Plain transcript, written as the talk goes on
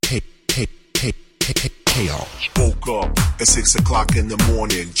Chaos. Woke up at 6 o'clock in the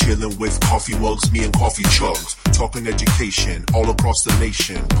morning, chilling with coffee mugs, me and coffee chugs, talking education all across the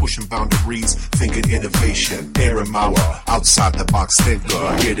nation, pushing boundaries, thinking innovation. Aaron Mauer, outside the box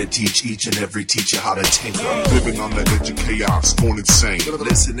thinker, here to teach each and every teacher how to tinker. Living on the edge of chaos, going insane.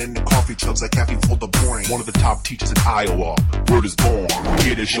 Listening to coffee chugs like caffeine for the brain. One of the top teachers in Iowa, word is born,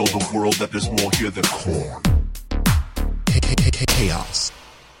 here to show the world that there's more here than corn. Chaos.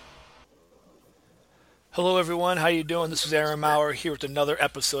 Hello, everyone. How you doing? This is Aaron Mauer here with another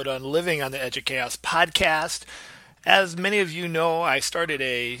episode on Living on the Edge of Chaos podcast. As many of you know, I started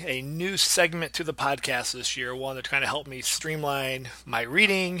a new segment to the podcast this year, one to kind of help me streamline my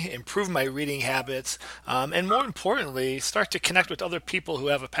reading, improve my reading habits, and more importantly, start to connect with other people who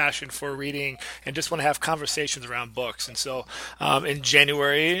have a passion for reading and just want to have conversations around books. And so in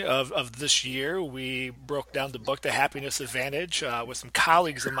January of this year, we broke down the book, The Happiness Advantage, with some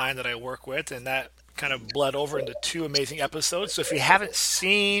colleagues of mine that I work with, and that kind of bled over into two amazing episodes. So if you haven't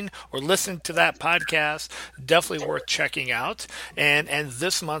seen or listened to that podcast, definitely worth checking out. And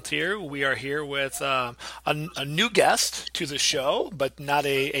this month here, we are here with a new guest to the show, but not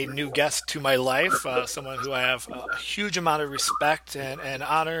a new guest to my life, someone who I have a huge amount of respect and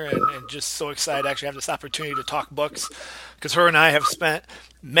honor and just so excited to actually have this opportunity to talk books, because her and I have spent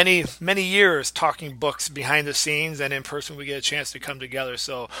many years talking books behind the scenes, and in person we get a chance to come together.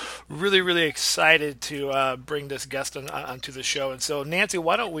 So really excited to bring this guest onto the show. And so Nancy,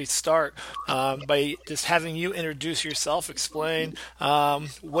 why don't we start by just having you introduce yourself, explain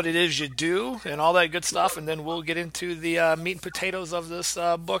what it is you do and all that good stuff, and then we'll get into the meat and potatoes of this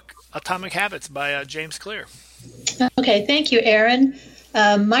book, Atomic Habits by James Clear. Okay, thank you, Aaron.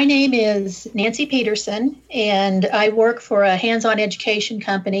 My name is Nancy Peterson, and I work for a hands-on education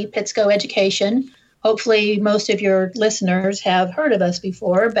company, Pittsco Education. Hopefully, most of your listeners have heard of us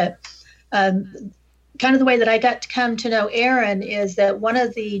before, but kind of the way that I got to come to know Aaron is that one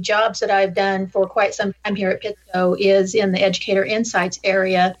of the jobs that I've done for quite some time here at Pittsco is in the Educator Insights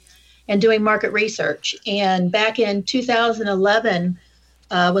area and doing market research. And back in 2011,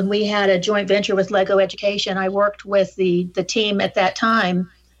 when we had a joint venture with Lego Education, I worked with the team at that time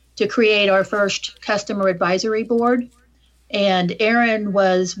to create our first customer advisory board. And Aaron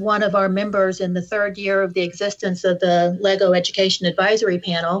was one of our members in the third year of the existence of the Lego Education Advisory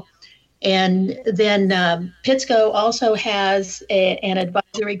Panel. And then Pittsco also has an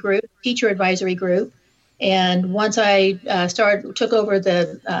advisory group, teacher advisory group. And once I took over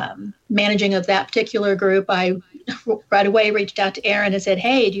the managing of that particular group, I right away reached out to Aaron and said,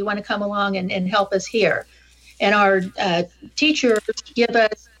 hey, do you want to come along and help us here? And our teachers give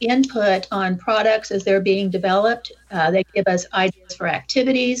us input on products as they're being developed. They give us ideas for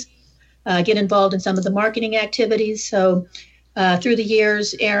activities, get involved in some of the marketing activities. So through the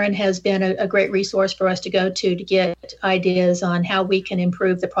years, Aaron has been a great resource for us to go to get ideas on how we can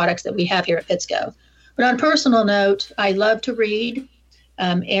improve the products that we have here at Pittsco. But on a personal note, I love to read.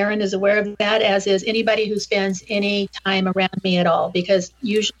 Aaron is aware of that, as is anybody who spends any time around me at all, because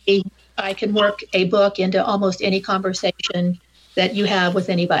usually I can work a book into almost any conversation that you have with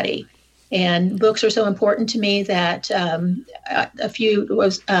anybody. And books are so important to me that I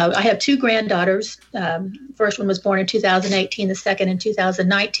have two granddaughters. First one was born in 2018, the second in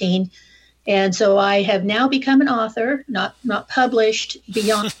 2019. And so I have now become an author, not published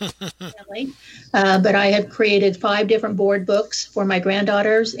beyond family, but I have created 5 different board books for my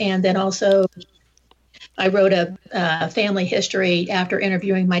granddaughters. And then also I wrote a family history after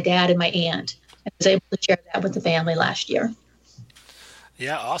interviewing my dad and my aunt. I was able to share that with the family last year.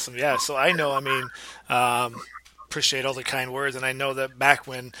 Yeah, awesome. Yeah, so I know, appreciate all the kind words. And I know that back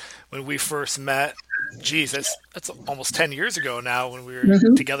when we first met, geez, that's almost 10 years ago now, when we were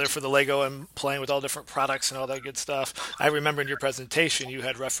together for the Lego and playing with all different products and all that good stuff. I remember in your presentation, you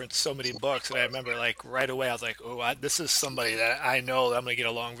had referenced so many books, and I remember right away, I was like, this is somebody that I know that I'm going to get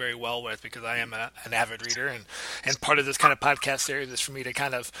along very well with, because I am an avid reader. And part of this kind of podcast series is for me to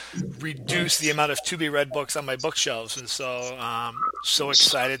kind of reduce the amount of to-be-read books on my bookshelves. And so so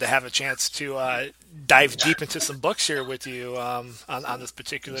excited to have a chance to dive deep into some books here with you on this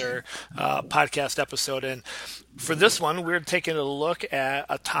particular podcast episode. And for this one, we're taking a look at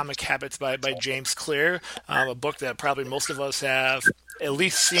Atomic Habits by James Clear, a book that probably most of us have at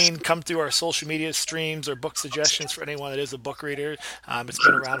least seen come through our social media streams or book suggestions for anyone that is a book reader. It's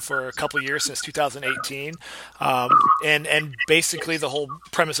been around for a couple of years, since 2018. And basically the whole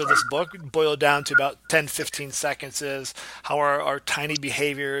premise of this book boiled down to about 10, 15 seconds is how our tiny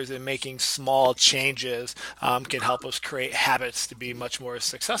behaviors and making small changes can help us create habits to be much more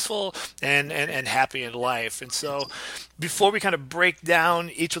successful and happy in life. And so before we kind of break down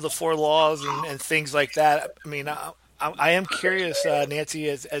each of the four laws and things like that, I mean, I am curious, Nancy,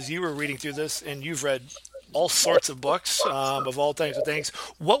 as you were reading through this, and you've read all sorts of books of all types of things.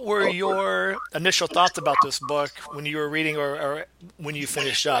 What were your initial thoughts about this book when you were reading, or when you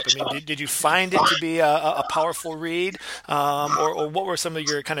finished up? I mean, did you find it to be a powerful read, or what were some of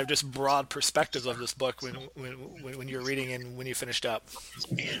your kind of just broad perspectives of this book when you were reading and when you finished up?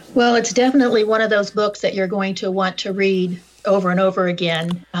 Well, it's definitely one of those books that you're going to want to read over and over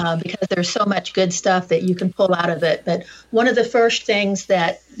again because there's so much good stuff that you can pull out of it. But one of the first things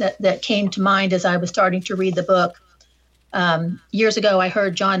that came to mind as I was starting to read the book, years ago, I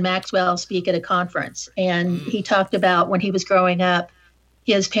heard John Maxwell speak at a conference, and he talked about when he was growing up,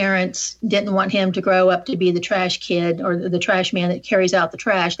 his parents didn't want him to grow up to be the trash kid or the trash man that carries out the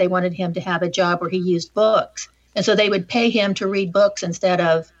trash. They wanted him to have a job where he used books. And so they would pay him to read books instead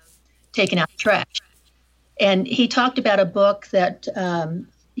of taking out the trash. And he talked about a book that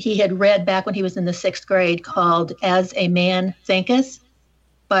he had read back when he was in the 6th grade called As a Man Thinketh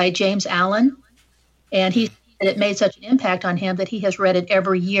by James Allen. And he said it made such an impact on him that he has read it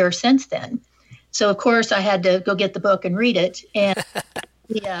every year since then. So, of course, I had to go get the book and read it. And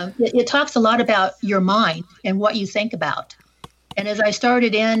it talks a lot about your mind and what you think about. And as I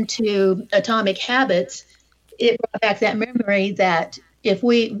started into Atomic Habits, it brought back that memory that if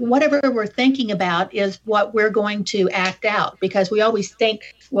whatever we're thinking about is what we're going to act out, because we always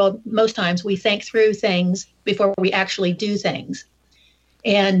think, well, most times we think through things before we actually do things.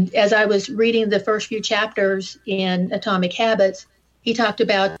 And as I was reading the first few chapters in Atomic Habits, he talked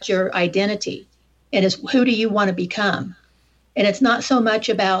about your identity and it's who do you want to become? And it's not so much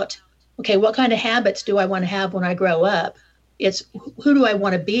about, okay, what kind of habits do I want to have when I grow up? It's who do I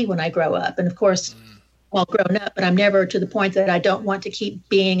want to be when I grow up? And of course, all grown up, but I'm never to the point that I don't want to keep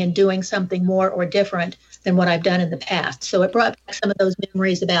being and doing something more or different than what I've done in the past. So it brought back some of those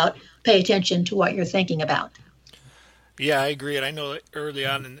memories about pay attention to what you're thinking about. Yeah, I agree. And I know that early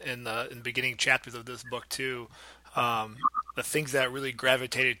on in the beginning chapters of this book too, the things that really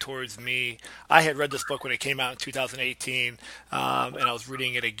gravitated towards me, I had read this book when it came out in 2018, and I was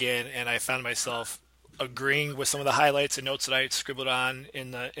reading it again, and I found myself agreeing with some of the highlights and notes that I had scribbled on in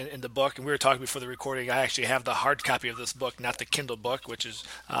the book. And we were talking before the recording, I actually have the hard copy of this book, not the Kindle book, which is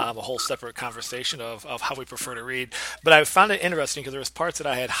a whole separate conversation of how we prefer to read. But I found it interesting because there was parts that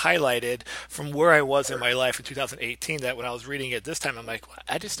I had highlighted from where I was in my life in 2018 that when I was reading it this time, I'm like,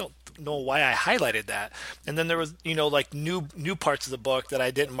 I just don't know why I highlighted that. And then there was, like new parts of the book that I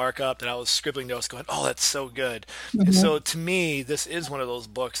didn't mark up that I was scribbling notes going, oh, that's so good. Mm-hmm. And so to me, this is one of those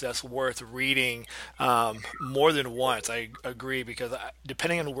books that's worth reading more than once. I agree, because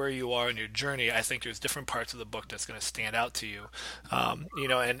depending on where you are in your journey, I think there's different parts of the book that's going to stand out to you.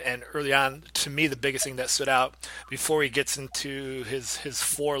 And early on, to me, the biggest thing that stood out before he gets into his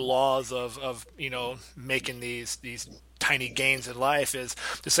 4 laws of making these tiny gains in life is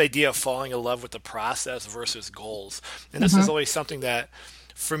this idea of falling in love with the process versus goals. And this is always something that,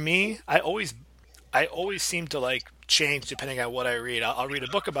 for me, I always seem to like change depending on what I read. I'll read a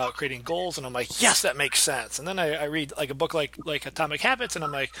book about creating goals, and I'm like, yes, that makes sense. And then I read like a book like Atomic Habits, and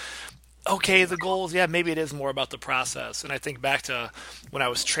I'm like, okay, the goals, yeah, maybe it is more about the process. And I think back to when I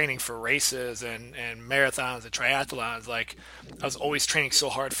was training for races and marathons and triathlons, like I was always training so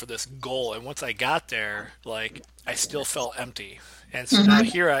hard for this goal. And once I got there, like I still felt empty. And so now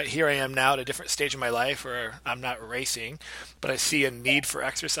here I am now at a different stage of my life where I'm not racing, but I see a need for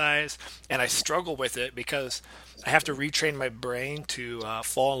exercise, and I struggle with it because I have to retrain my brain to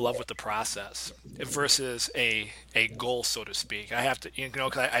fall in love with the process versus a goal, so to speak. I have to,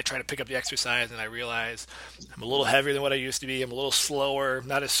 because I try to pick up the exercise and I realize I'm a little heavier than what I used to be. I'm a little slower,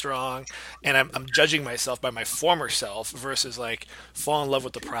 not as strong, and I'm judging myself by my former self versus like fall in love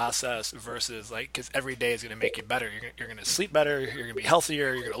with the process versus like, because every day is going to make you better. You're going to sleep better. You're going to be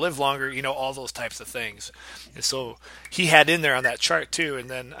healthier. You're going to live longer. All those types of things. And so he had in there on that chart too. And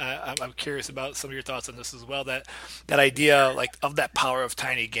then I'm curious about some of your thoughts on this as well. That idea like of that power of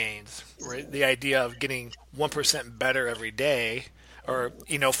tiny gains, right? The idea of getting 1% better every day, or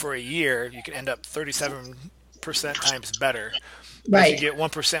for a year, you can end up 37% times better. Right. If you get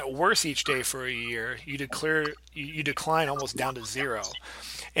 1% worse each day for a year, you decline almost down to 0.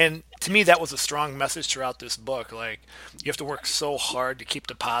 And to me, that was a strong message throughout this book. Like, you have to work so hard to keep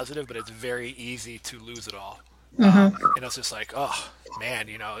the positive, but it's very easy to lose it all. Hmm. And it's just like, oh man,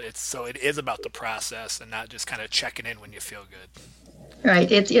 it is about the process and not just kind of checking in when you feel good.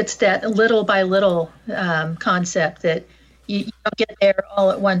 Right. It's that little by little concept that you don't get there all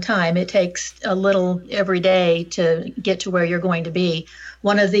at one time. It takes a little every day to get to where you're going to be.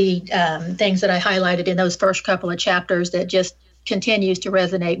 One of the things that I highlighted in those first couple of chapters that just continues to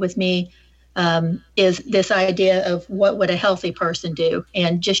resonate with me is this idea of what would a healthy person do,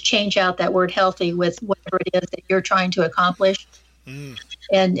 and just change out that word healthy with whatever it is that you're trying to accomplish, Mm,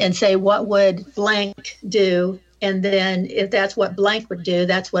 and say what would blank do, and then if that's what blank would do,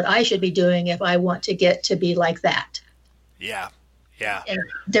 that's what I should be doing if I want to get to be like that. yeah, yeah, And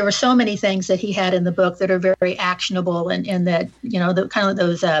there were so many things that he had in the book that are very actionable, and that, the kind of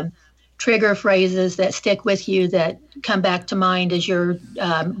those trigger phrases that stick with you, that come back to mind as you're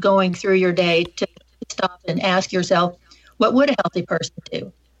going through your day, to stop and ask yourself, what would a healthy person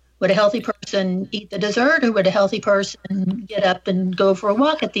do? Would a healthy person eat the dessert, or would a healthy person get up and go for a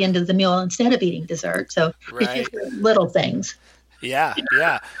walk at the end of the meal instead of eating dessert? So it's right. just little things. Yeah,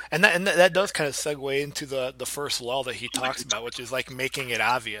 yeah, and that does kind of segue into the first law that he talks about, which is like making it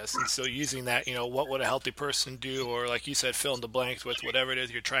obvious. And so using that, what would a healthy person do, or like you said, fill in the blanks with whatever it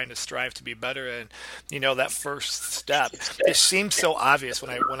is you're trying to strive to be better. And that first step, it seems so obvious when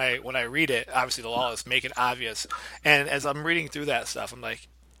I read it. Obviously, the law is make it obvious. And as I'm reading through that stuff, I'm like,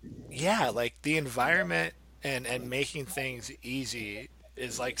 yeah, like the environment and making things easy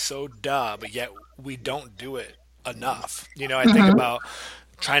is like so duh, but yet we don't do it enough. I think Hmm. about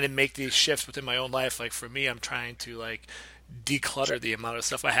trying to make these shifts within my own life. Like for me, I'm trying to like declutter the amount of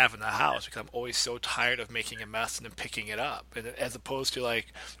stuff I have in the house because I'm always so tired of making a mess and then picking it up. And as opposed to like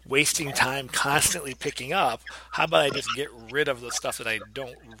wasting time constantly picking up, how about I just get rid of the stuff that I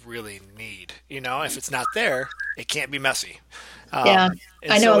don't really need? If it's not there, it can't be messy. Yeah,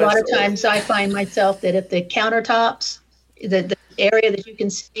 And I know so a lot as of times I find myself that if the countertops, the area that you can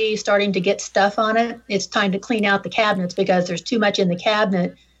see starting to get stuff on it, it's time to clean out the cabinets because there's too much in the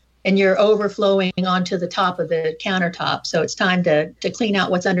cabinet and you're overflowing onto the top of the countertop. So it's time to clean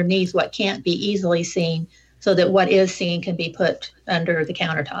out what's underneath, what can't be easily seen, so that what is seen can be put under the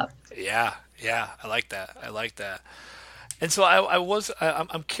countertop. Yeah, yeah, I like that. I like that. And so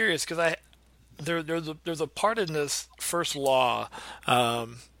I'm curious because there's a part in this first law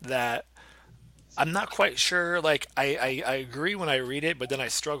that I'm not quite sure. Like I agree when I read it, but then I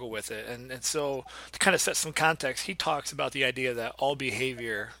struggle with it. And so to kind of set some context, he talks about the idea that all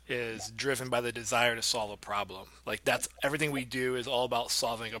behavior is driven by the desire to solve a problem. Like that's everything we do is all about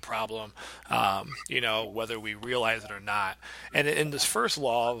solving a problem, whether we realize it or not. And in this first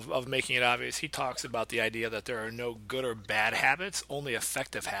law of making it obvious, he talks about the idea that there are no good or bad habits, only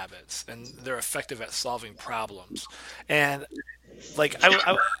effective habits, and they're effective at solving problems. And like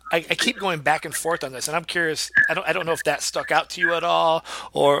I keep going back and forth on this, and I'm curious. I don't know if that stuck out to you at all,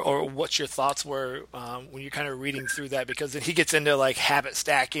 or what your thoughts were when you're kind of reading through that, because then he gets into like habit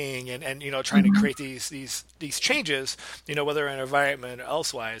stacking and trying to create these changes, whether in environment or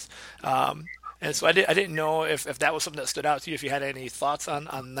elsewise. And so I didn't know if that was something that stood out to you, if you had any thoughts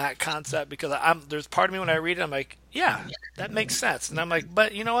on that concept, because there's part of me when I read it, I'm like, yeah, that makes sense, and I'm like,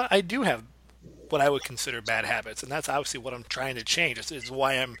 but you know what, I do have what I would consider bad habits, and that's obviously what I'm trying to change. It's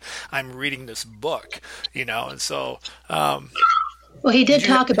why I'm reading this book, and so Well, he did did you?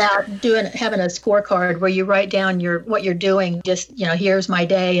 talk about having a scorecard where you write down what you're doing. Just, here's my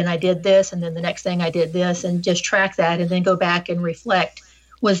day, and I did this, and then the next thing I did this, and just track that, and then go back and reflect.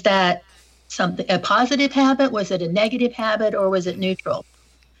 Was that something, a positive habit? Was it a negative habit, or was it neutral?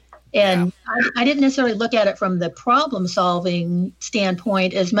 Yeah. And I didn't necessarily look at it from the problem solving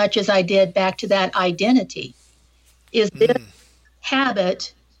standpoint as much as I did back to that identity. Is this Mm,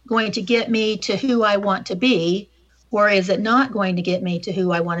 habit going to get me to who I want to be, or is it not going to get me to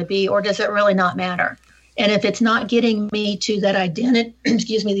who I want to be, or does it really not matter? And if it's not getting me to that identity,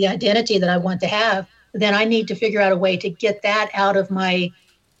 excuse me, the identity that I want to have, then I need to figure out a way to get that out of my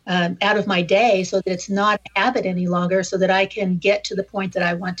day, so that it's not a habit any longer, so that I can get to the point that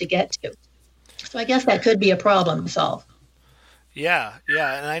I want to get to. So I guess that could be a problem to solve. yeah,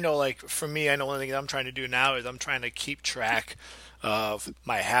 yeah. And I know, like for me, I know one thing that I'm trying to do now is I'm trying to keep track of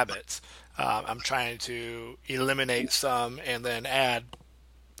my habits. I'm trying to eliminate some and then add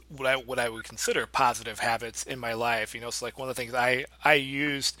what I would consider positive habits in my life. So like one of the things I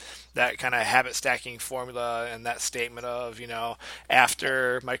used that kind of habit stacking formula and that statement of,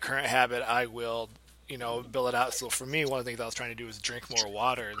 after my current habit, I will, build it out. So for me, one of the things I was trying to do is drink more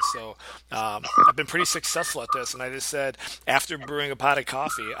water. And so I've been pretty successful at this. And I just said, after brewing a pot of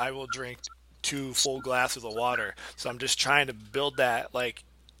coffee, I will drink 2 full glasses of water. So I'm just trying to build that like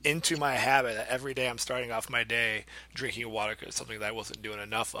into my habit that every day I'm starting off my day drinking water because it's something that I wasn't doing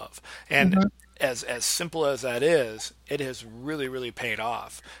enough of. And Mhm. as simple as that is, it has really, really paid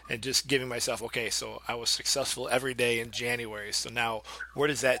off. And just giving myself, okay, so I was successful every day in January. So now where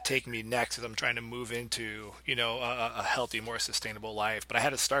does that take me next as I'm trying to move into, a healthy, more sustainable life? But I had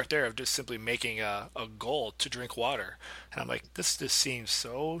to start there of just simply making a goal to drink water. And I'm like, this just seems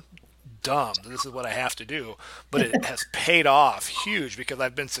so dumb. This is what I have to do, but it has paid off huge because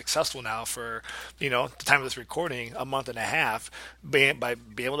I've been successful now for, the time of this recording, a month and a half, by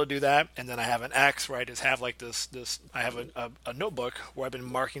being able to do that. And then I have an X where I just have like this. I have a notebook where I've been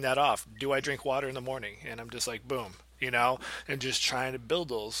marking that off. Do I drink water in the morning? And I'm just like, boom, and just trying to build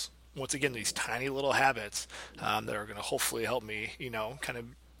those once again these tiny little habits that are going to hopefully help me, kind of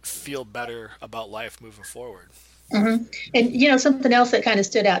feel better about life moving forward. Mhm. And something else that kind of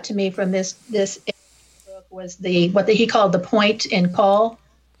stood out to me from this book was the he called the point and call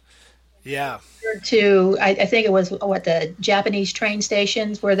Yeah. to I think it was what the Japanese train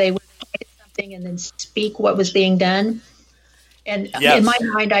stations where they would point at something and then speak what was being done. And in my Yes.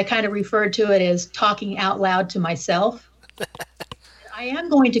 mind, I kind of referred to it as talking out loud to myself. I am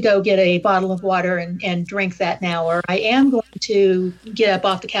going to go get a bottle of water and drink that now, or I am going to get up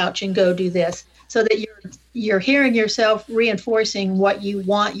off the couch and go do this, so that you're hearing yourself reinforcing what you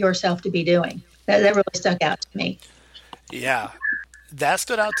want yourself to be doing. That really stuck out to me. Yeah, that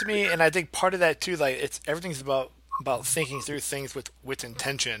stood out to me, and I think part of that too, like it's everything's about thinking through things with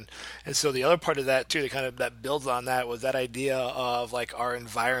intention, and so the other part of that too, that kind of that builds on that was that idea of like our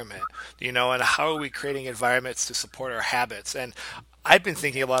environment, and how are we creating environments to support our habits. And I've been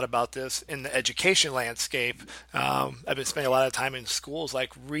thinking a lot about this in the education landscape. I've been spending a lot of time in schools,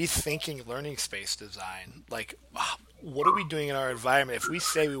 like rethinking learning space design. Like, what are we doing in our environment? If we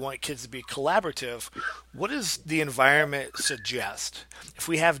say we want kids to be collaborative, what does the environment suggest? If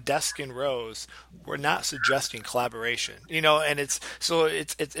we have desks and rows, we're not suggesting collaboration, and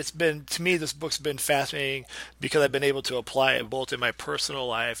it's been, to me, this book's been fascinating because I've been able to apply it both in my personal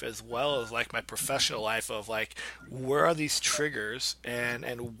life as well as like my professional life of like, where are these triggers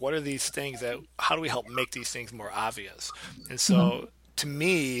and what are these things that, how do we help make these things more obvious? And Mhm. so to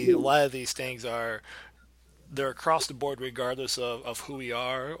me, a lot of these things they're across the board regardless of who we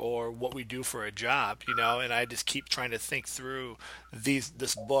are or what we do for a job, and I just keep trying to think through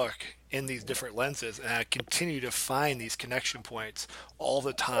this book in these different lenses, and I continue to find these connection points all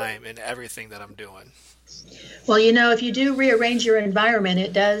the time in everything that I'm doing. Well, if you do rearrange your environment,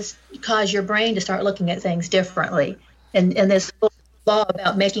 it does cause your brain to start looking at things differently. And this whole law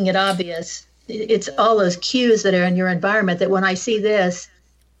about making it obvious, it's all those cues that are in your environment that when I see this,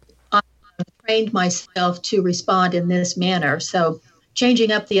 trained myself to respond in this manner. So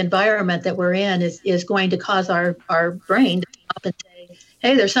changing up the environment that we're in is going to cause our brain to stop and say,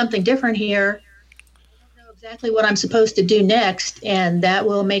 hey, there's something different here. I don't know exactly what I'm supposed to do next. And that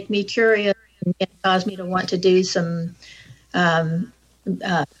will make me curious and cause me to want to do some um,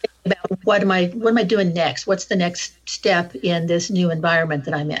 about what am I doing next? What's the next step in this new environment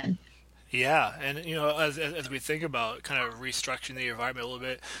that I'm in? Yeah, and as we think about kind of restructuring the environment a little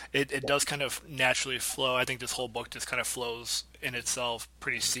bit, it does kind of naturally flow. I think this whole book just kind of flows in itself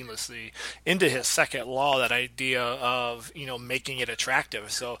pretty seamlessly into his second law, that idea of making it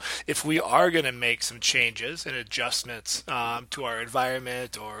attractive. So if we are going to make some changes and adjustments to our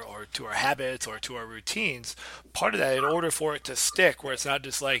environment or to our habits or to our routines, part of that, in order for it to stick, where it's not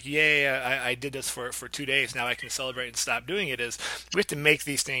just like, yay, I did this for 2 days, now I can celebrate and stop doing it, is we have to make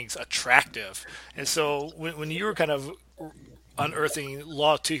these things attractive. And so when you were kind of unearthing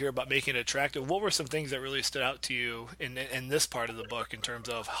law two here about making it attractive, what were some things that really stood out to you in this part of the book in terms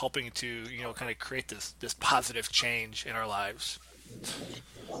of helping to kind of create this positive change in our lives?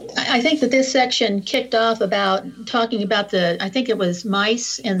 I think that this section kicked off about talking about I think it was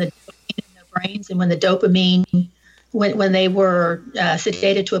mice and the dopamine in their brains, and when the dopamine, when they were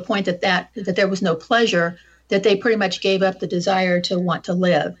sedated to a point that there was no pleasure, that they pretty much gave up the desire to want to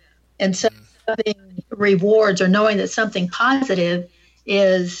live. And so having rewards or knowing that something positive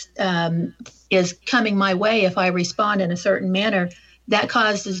is coming my way if I respond in a certain manner, that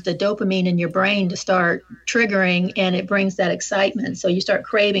causes the dopamine in your brain to start triggering, and it brings that excitement. So you start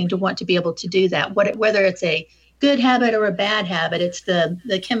craving to want to be able to do that. Whether it's a good habit or a bad habit, it's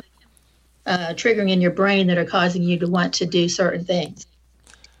the chemical triggering in your brain that are causing you to want to do certain things.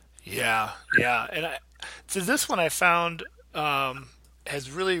 Yeah, yeah. So this one I found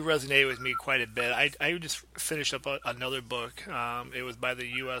has really resonated with me quite a bit. I just finished up another book. It was by the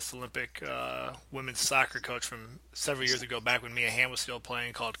U.S. Olympic women's soccer coach from several years ago, back when Mia Hamm was still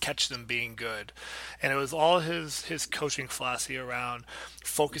playing, called "Catch Them Being Good," and it was all his coaching philosophy around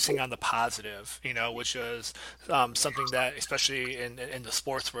focusing on the positive. Which is something that, especially in the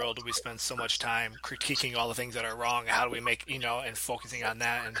sports world, we spend so much time critiquing all the things that are wrong. How do we make and focusing on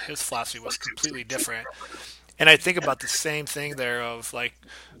that? And his philosophy was completely different. And I think about the same thing there of like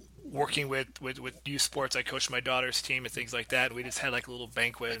working with youth sports. I coached my daughter's team and things like that. And we just had like a little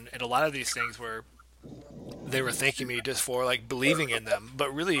banquet, and a lot of these things were they were thanking me just for like believing in them.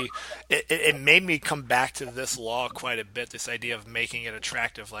 But really, it made me come back to this law quite a bit. This idea of making it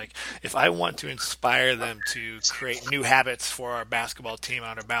attractive. Like if I want to inspire them to create new habits for our basketball team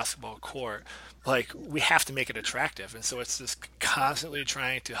on our basketball court, like we have to make it attractive. And so it's just constantly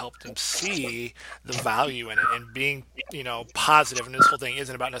trying to help them see the value in it and being positive. And this whole thing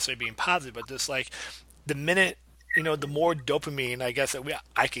isn't about necessarily being positive, but just like the minute the more dopamine, I guess, that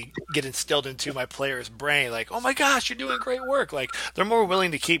I could get instilled into my player's brain, like, oh my gosh, you're doing great work. Like they're more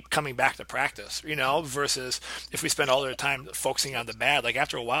willing to keep coming back to practice, versus if we spend all their time focusing on the bad, like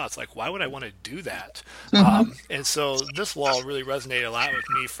after a while, it's like, why would I want to do that? And so this law really resonated a lot with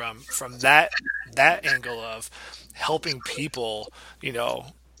me from that angle of helping people,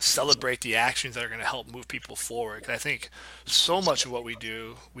 celebrate the actions that are going to help move people forward. 'Cause I think so much of what we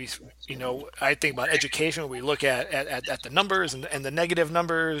do, I think about education. We look at the numbers and the negative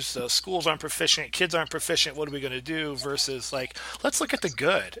numbers. Schools aren't proficient, kids aren't proficient. What are we going to do? Versus like, let's look at the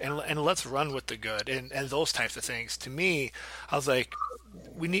good and let's run with the good and those types of things. To me, I was like,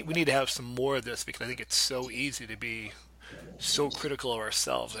 we need to have some more of this because I think it's so easy to be so critical of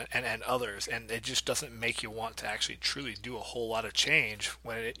ourselves and others, and it just doesn't make you want to actually truly do a whole lot of change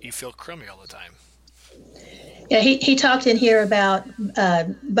when you feel crummy all the time. Yeah, he talked in here about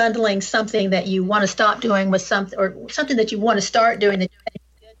bundling something that you want to stop doing with something, or something that you want to start doing that is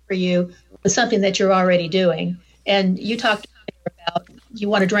good for you with something that you're already doing. And you talked about you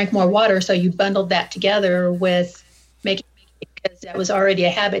want to drink more water, so you bundled that together with making, because that was already a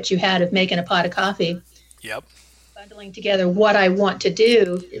habit you had of making a pot of coffee. Yep. Bundling together what I want to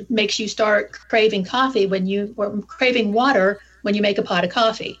do makes you start craving coffee or craving water when you make a pot of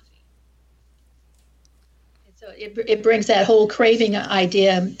coffee. And so it brings that whole craving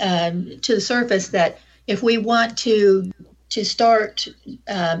idea to the surface, that if we want to start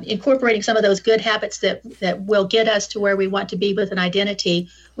incorporating some of those good habits that will get us to where we want to be with an identity,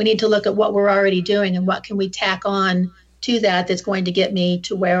 we need to look at what we're already doing and what can we tack on to that's going to get me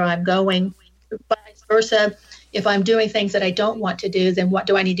to where I'm going. Vice versa. If I'm doing things that I don't want to do, then what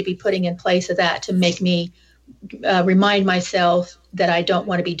do I need to be putting in place of that to make me remind myself that I don't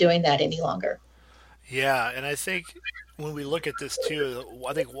want to be doing that any longer? Yeah, and I think when we look at this too,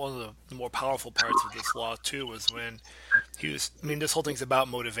 I think one of the more powerful parts of this law too was when this whole thing's about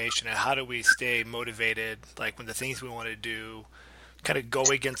motivation and how do we stay motivated, like when the things we want to do kind of go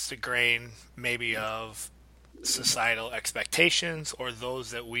against the grain, maybe of societal expectations or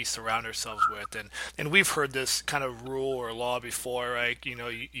those that we surround ourselves with, and we've heard this kind of rule or law before, right?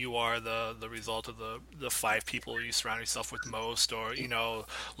 You are the result of the five people you surround yourself with most, or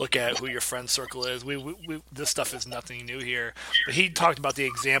look at who your friend circle is. We this stuff is nothing new here, but he talked about the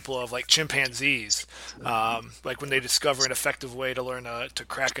example of like chimpanzees, like when they discover an effective way to learn to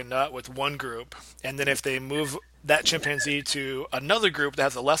crack a nut with one group, and then if they move that chimpanzee to another group that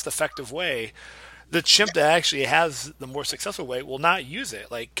has a less effective way, the chimp that actually has the more successful way will not use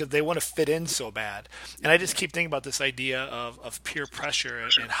it, like, because they want to fit in so bad. And I just keep thinking about this idea of peer pressure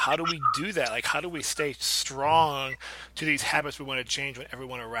and how do we do that? Like, how do we stay strong to these habits we want to change when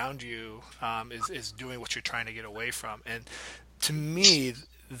everyone around you is doing what you're trying to get away from? And to me,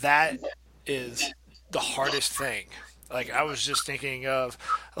 that is the hardest thing. Like, I was just thinking of,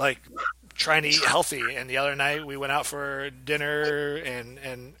 like, trying to eat healthy, and the other night we went out for dinner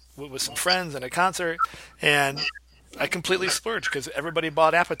and with some friends and a concert, and I completely splurged because everybody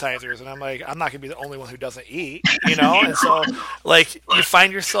bought appetizers, and I'm like, I'm not gonna be the only one who doesn't eat, And so, like, you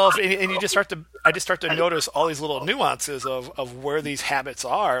find yourself, and I just start to notice all these little nuances of where these habits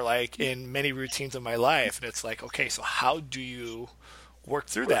are, like in many routines of my life, and it's like, okay, so how do you work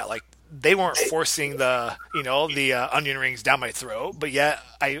through that? Like, they weren't forcing the onion rings down my throat, but yet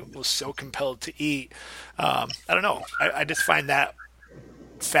I was so compelled to eat. I don't know. I just find that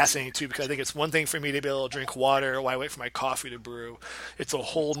fascinating too, because I think it's one thing for me to be able to drink water while I wait for my coffee to brew. It's a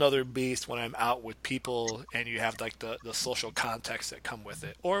whole nother beast when I'm out with people and you have like the social context that come with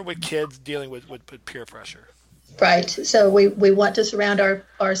it, or with kids dealing with peer pressure. Right. So we want to surround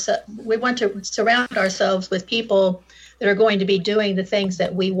ourselves with people that are going to be doing the things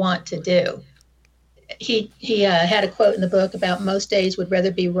that we want to do. He had a quote in the book about most days would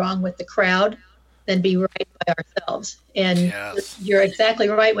rather be wrong with the crowd than be right by ourselves. And Yes. you're exactly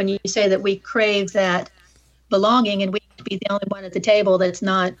right when you say that we crave that belonging, and we have to be the only one at the table that's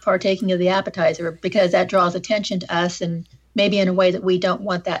not partaking of the appetizer, because that draws attention to us, and maybe in a way that we don't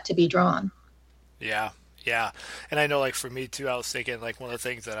want that to be drawn. Yeah. Yeah. And I know, like, for me too, I was thinking, like, one of the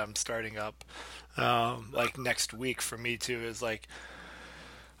things that I'm starting up, like next week for me too, is like,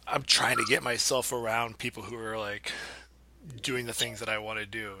 I'm trying to get myself around people who are like doing the things that I want to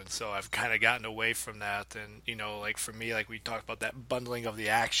do. And so I've kind of gotten away from that. And, like for me, like we talked about that bundling of the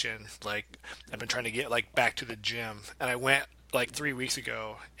action, like I've been trying to get like back to the gym, and I went like 3 weeks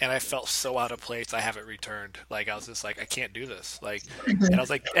ago and I felt so out of place. I haven't returned. Like I was just like, I can't do this. Like, and I was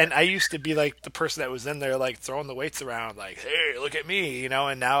like, and I used to be like the person that was in there, like throwing the weights around, like, hey, look at me,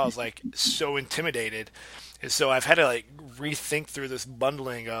 and now I was like so intimidated. And so I've had to like rethink through this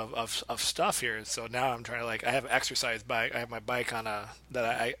bundling of stuff here. And so now I'm trying to like, I have an exercise bike. I have my bike on that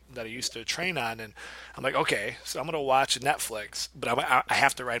I used to train on, and I'm like, okay, so I'm gonna watch Netflix, but I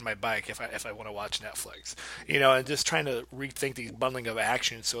have to ride my bike if I want to watch Netflix, and just trying to rethink these bundling of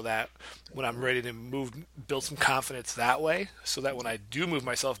actions so that when I'm ready to build some confidence that way, so that when I do move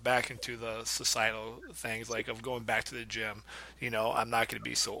myself back into the societal things like of going back to the gym, I'm not going to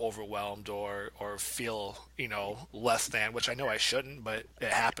be so overwhelmed or feel, less than, which I know I shouldn't, but it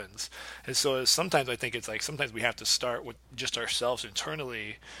happens. And so sometimes I think it's like sometimes we have to start with just ourselves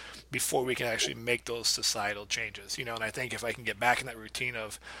internally before we can actually make those societal changes, and I think if I can get back in that routine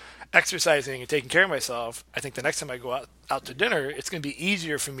of exercising and taking care of myself, I think the next time I go out to dinner, it's going to be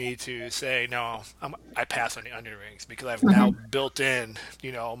easier for me to say, no, I pass on the onion rings, because I've now built in,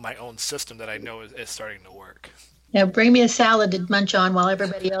 my own system that I know is starting to work. Yeah, bring me a salad to munch on while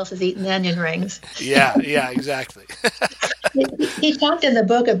everybody else is eating the onion rings. Yeah, exactly. He talked in the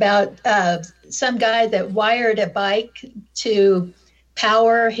book about some guy that wired a bike to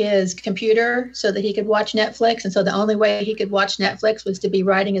power his computer so that he could watch Netflix. And so the only way he could watch Netflix was to be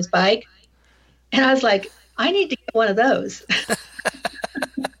riding his bike. And I was like, I need to get one of those.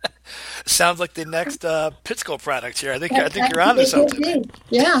 Sounds like the next Pittsco product here. I think you're on to something.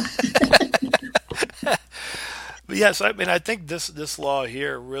 Yeah. But yeah, so I think this law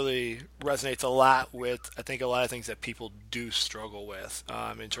here really resonates a lot with, I think, a lot of things that people do struggle with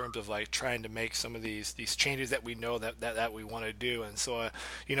in terms of like trying to make some of these changes that we know that we want to do. And so,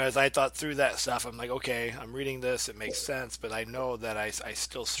 as I thought through that stuff, I'm like, okay, I'm reading this, it makes sense, but I know that I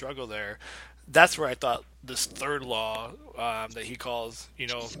still struggle there. That's where I thought this third law that he calls,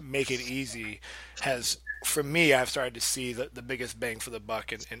 make it easy, has, for me, I've started to see the biggest bang for the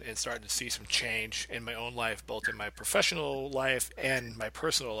buck and started to see some change in my own life, both in my professional life and my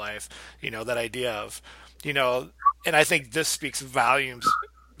personal life. That idea of, and I think this speaks volumes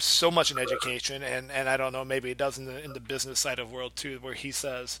so much in education, and I don't know, maybe it does in the business side of the world too, where he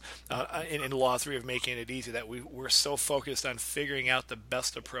says in Law 3 of making it easy that we're so focused on figuring out the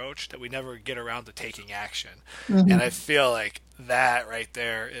best approach that we never get around to taking action. Mm-hmm. And I feel like that right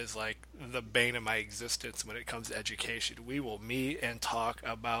there is like the bane of my existence when it comes to education. We will meet and talk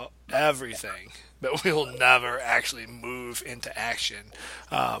about everything, but we will never actually move into action.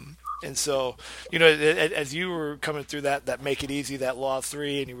 And so, as you were coming through that make it easy, that Law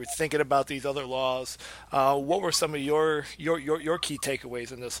 3, and you were thinking about these other laws, what were some of your key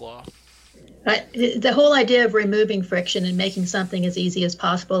takeaways in this law? The whole idea of removing friction and making something as easy as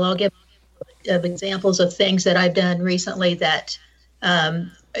possible. I'll give examples of things that I've done recently that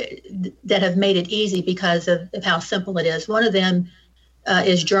have made it easy because of how simple it is. One of them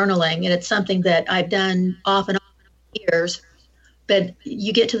is journaling, and it's something that I've done off and on for years. But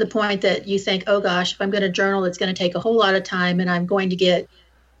you get to the point that you think, oh gosh, if I'm going to journal, it's going to take a whole lot of time, and I'm going to get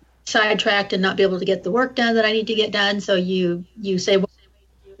sidetracked and not be able to get the work done that I need to get done. So you say, well,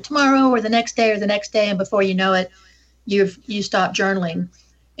 tomorrow or the next day, and before you know it, you stop journaling.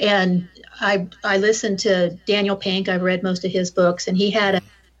 And I listened to Daniel Pink. I've read most of his books, and he had a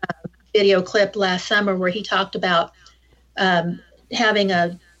video clip last summer where he talked about having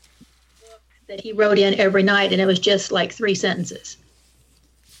a book that he wrote in every night, and it was just like 3 sentences.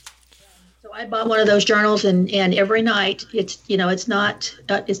 So I bought one of those journals, and every night it's not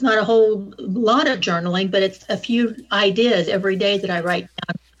a whole lot of journaling, but it's a few ideas every day that I write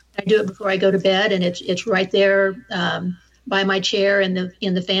down. I do it before I go to bed, and it's right there by my chair in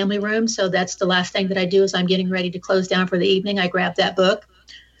the family room. So that's the last thing that I do as I'm getting ready to close down for the evening. I grab that book,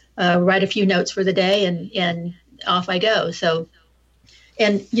 write a few notes for the day, and off I go. So,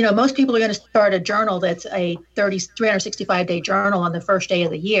 and most people are going to start a journal that's a 365-day journal on the first day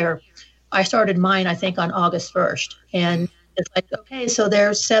of the year. I started mine, I think, on August 1st. And it's like, okay, so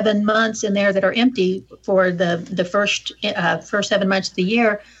there's 7 months in there that are empty for the first 7 months of the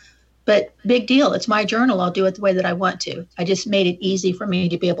year. But big deal. It's my journal. I'll do it the way that I want to. I just made it easy for me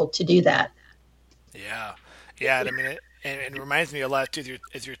to be able to do that. Yeah, yeah. And I mean, it reminds me a lot too.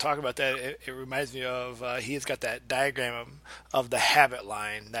 As you're talking about that, it reminds me of he's got that diagram of the habit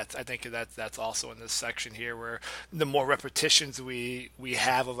line. I think that's also in this section here, where the more repetitions we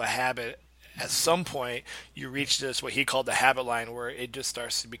have of a habit, at some point you reach this what he called the habit line, where it just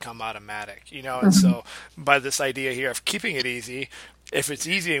starts to become automatic. And so by this idea here of keeping it easy, if it's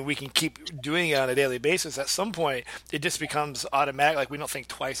easy and we can keep doing it on a daily basis, at some point it just becomes automatic. Like we don't think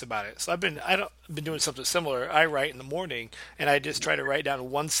twice about it. So I've been doing something similar. I write in the morning, and I just try to write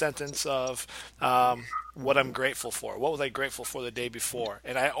down one sentence of what I'm grateful for. What was I grateful for the day before?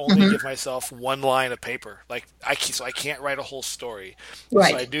 And I only give myself one line of paper. So I can't write a whole story.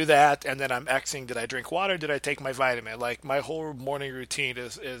 Right. So I do that, and then I'm Xing. Did I drink water? Did I take my vitamin? Like my whole morning routine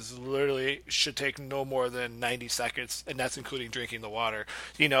is literally should take no more than 90 seconds, and that's including drinking the water.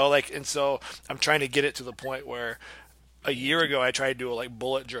 And so I'm trying to get it to the point where a year ago I tried to do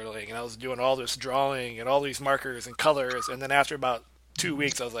bullet journaling, and I was doing all this drawing and all these markers and colors, and then after about 2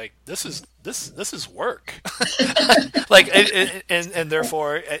 weeks I was like, this is work. And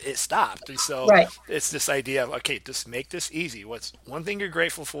therefore it stopped. And so Right. it's this idea of, okay, just make this easy. What's one thing you're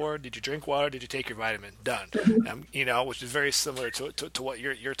grateful for? Did you drink water? Did you take your vitamin? Done. Which is very similar to what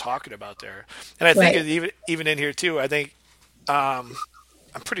you're talking about there. And I think even in here too, I think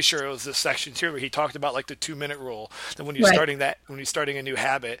I'm pretty sure it was this section here where he talked about the 2-minute rule. That when you're starting a new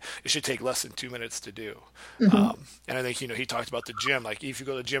habit, it should take less than 2 minutes to do. And I think he talked about the gym. Like if you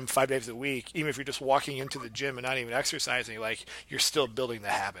go to the gym 5 days a week, even if you're just walking into the gym and not even exercising, you're still building the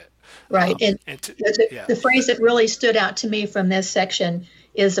habit. Right. The phrase that really stood out to me from this section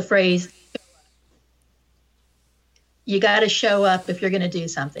is the phrase, you got to show up if you're going to do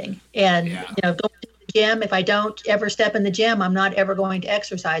something. And going to the gym, if I don't ever step in the gym, I'm not ever going to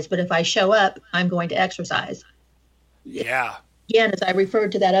exercise. But if I show up, I'm going to exercise. Yeah. Again, as I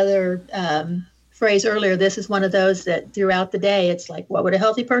referred to that other phrase earlier, this is one of those that throughout the day, it's like, what would a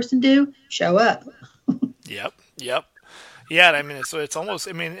healthy person do? Show up. Yep. Yeah, I mean, so it's almost,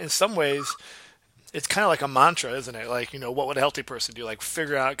 in some ways, it's kind of like a mantra, isn't it? What would a healthy person do?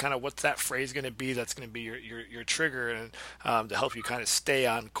 Figure out kind of what's that phrase going to be that's going to be your trigger, and to help you kind of stay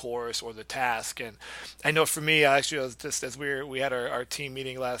on course or the task. And I know for me, actually, I was just as we had our team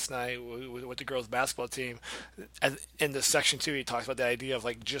meeting last night with the girls basketball team, and in the section 2, he talks about the idea of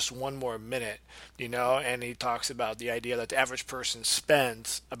just one more minute, and he talks about the idea that the average person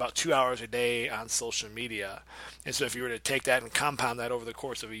spends about 2 hours a day on social media. And so if you were to take that and compound that over the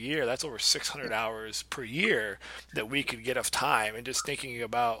course of a year, that's over 600 hours per year that we could get of time. And just thinking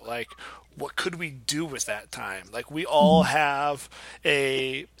about what could we do with that time? We all have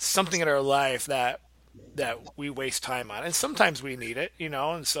something in our life that we waste time on, and sometimes we need it,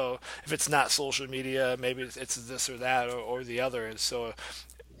 and so if it's not social media, maybe it's this or that or the other. And so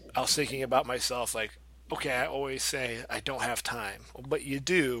I was thinking about myself, okay, I always say I don't have time, but you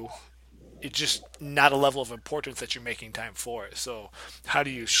do. It's just not a level of importance that you're making time for it. So how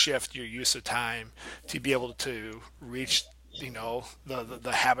do you shift your use of time to be able to reach,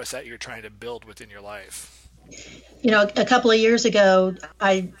 the habits that you're trying to build within your life? A couple of years ago,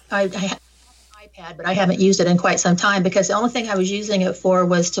 I had an iPad, but I haven't used it in quite some time because the only thing I was using it for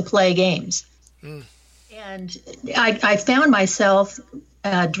was to play games. And I found myself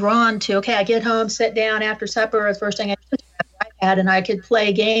drawn to, okay, I get home, sit down after supper, the first thing I do is and I could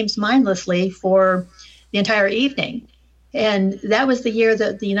play games mindlessly for the entire evening. And that was the year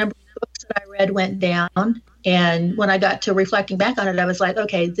that the number of books that I read went down. And when I got to reflecting back on it, I was like,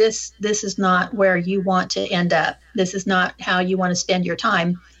 okay, this is not where you want to end up. This is not how you want to spend your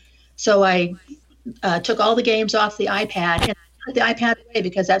time. So I took all the games off the iPad and put the iPad away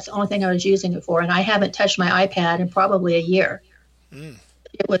because that's the only thing I was using it for. And I haven't touched my iPad in probably a year.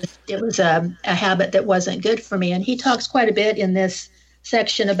 It was a habit that wasn't good for me. And he talks quite a bit in this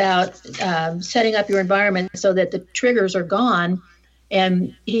section about setting up your environment so that the triggers are gone.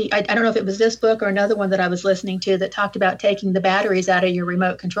 And I don't know if it was this book or another one that I was listening to that talked about taking the batteries out of your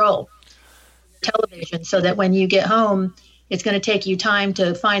remote control television so that when you get home, it's going to take you time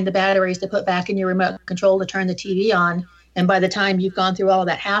to find the batteries to put back in your remote control to turn the TV on. And by the time you've gone through all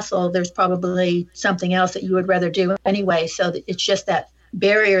that hassle, there's probably something else that you would rather do anyway. So it's just that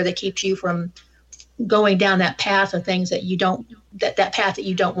barrier that keeps you from going down that path of things that you don't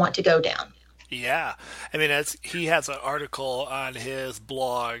want to go down. Yeah. He has an article on his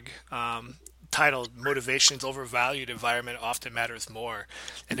blog, titled "Motivation's Overvalued, Environment Often Matters More,"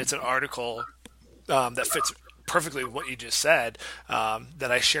 and it's an article that fits perfectly with what you just said,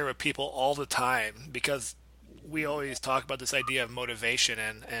 that I share with people all the time, because we always talk about this idea of motivation,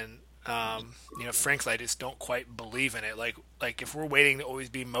 and frankly, I just don't quite believe in it. Like if we're waiting to always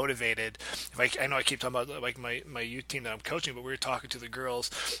be motivated, if I know I keep talking about like my youth team that I'm coaching, but we were talking to the girls,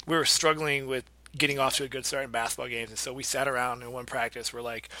 we were struggling with getting off to a good start in basketball games, and so we sat around in one practice. We're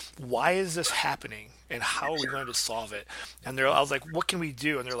like, why is this happening, and how are we going to solve it? And I was like, what can we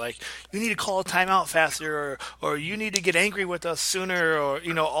do? And they're like, you need to call a timeout faster, or you need to get angry with us sooner, or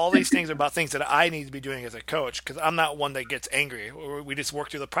all these things are about things that I need to be doing as a coach, because I'm not one that gets angry. We just work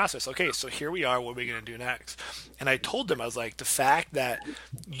through the process. Okay, so here we are. What are we going to do next? And I told them, I was like, the fact that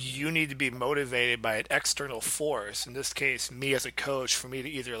you need to be motivated by an external force, in this case me as a coach, for me to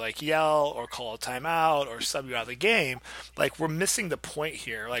either like yell or call a timeout or sub you out of the game, like we're missing the point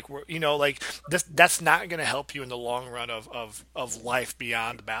here. Like we're like that's not going to help you in the long run of life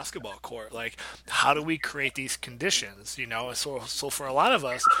beyond the basketball court. Like, how do we create these conditions? So for a lot of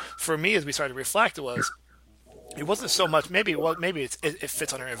us, for me, as we started to reflect, it wasn't so much, maybe it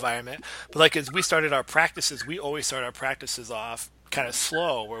fits on our environment, but like as we started our practices, we always start our practices off kind of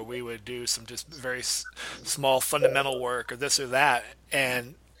slow, where we would do some just very small fundamental work or this or that,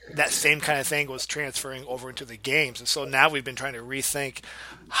 and that same kind of thing was transferring over into the games. And so now we've been trying to rethink,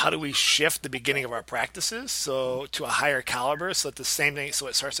 how do we shift the beginning of our practices so to a higher caliber, so that the same thing, so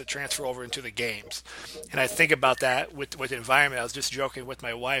it starts to transfer over into the games. And I think about that with environment. I was just joking with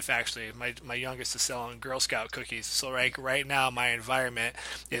my wife, actually. My youngest is selling Girl Scout cookies. So right now my environment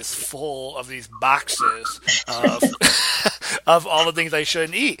is full of these boxes of of all the things I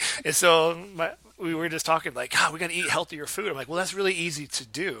shouldn't eat. And so we were just talking like, we got to eat healthier food. I'm like, well, that's really easy to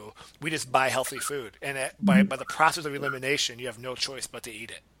do. We just buy healthy food. And by the process of elimination, you have no choice but to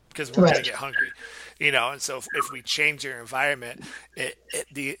eat it, because we're going to get hungry, And so if we change your environment,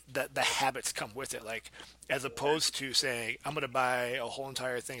 the habits come with it. Like, as opposed to saying, I'm going to buy a whole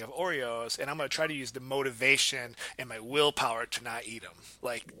entire thing of Oreos and I'm going to try to use the motivation and my willpower to not eat them.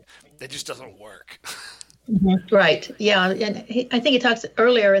 Like, that just doesn't work. Mm-hmm. Right. Yeah. And I think he talks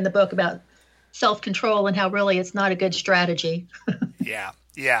earlier in the book about self-control and how really it's not a good strategy. Yeah.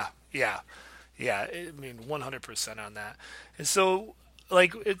 I mean, 100% on that. And so,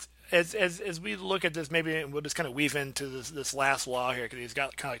 like, it's as we look at this, maybe we'll just kind of weave into this last law here, because he's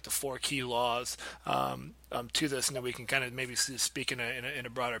got kind of like the 4 key laws to this, and then we can kind of maybe speak in a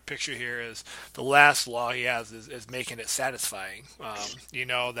broader picture here. Is the last law he has is making it satisfying.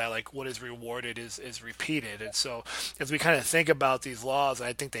 That like what is rewarded is repeated. And so as we kind of think about these laws,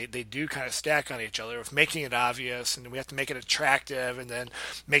 I think they do kind of stack on each other, with making it obvious, and we have to make it attractive, and then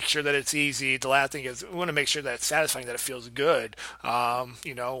make sure that it's easy. The last thing is we want to make sure that it's satisfying, that it feels good.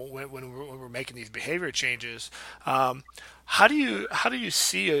 When we're making these behavior changes, how do you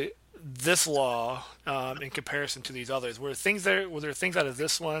see this law in comparison to these others? Were there things out of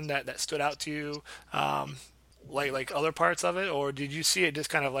this one that stood out to you, like other parts of it, or did you see it just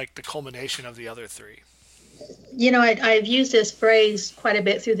kind of like the culmination of the other 3? I've used this phrase quite a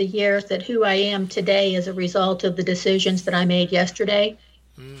bit through the years, that who I am today is a result of the decisions that I made yesterday.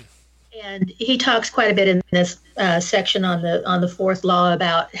 And he talks quite a bit in this section on the 4th law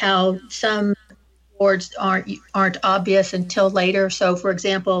about how some rewards aren't obvious until later. So, for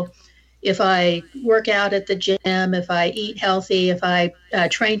example, if I work out at the gym, if I eat healthy, if I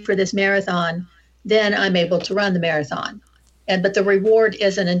train for this marathon, then I'm able to run the marathon. But the reward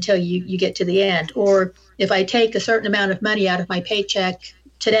isn't until you get to the end. Or if I take a certain amount of money out of my paycheck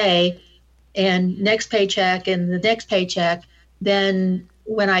today, and next paycheck and the next paycheck, then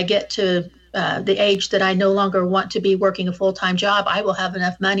when I get to the age that I no longer want to be working a full-time job, I will have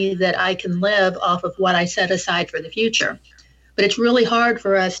enough money that I can live off of what I set aside for the future. But it's really hard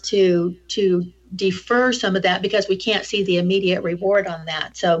for us to defer some of that, because we can't see the immediate reward on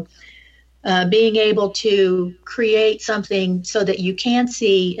that. So being able to create something so that you can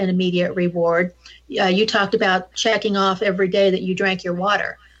see an immediate reward. You talked about checking off every day that you drank your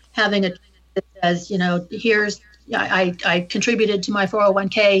water, having a that says, here's I contributed to my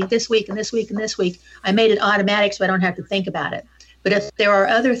 401k this week and this week and this week. I made it automatic so I don't have to think about it. But if there are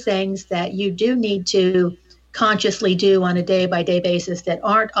other things that you do need to consciously do on a day-by-day basis that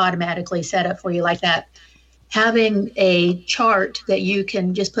aren't automatically set up for you like that, having a chart that you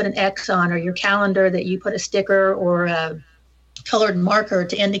can just put an X on, or your calendar that you put a sticker or a colored marker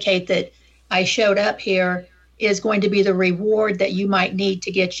to indicate that I showed up here, is going to be the reward that you might need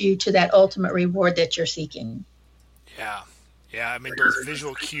to get you to that ultimate reward that you're seeking. Yeah. I mean, those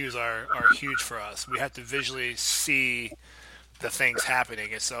visual cues are huge for us. We have to visually see the things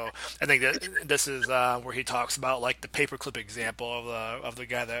happening. And so I think that this is where he talks about like the paperclip example of the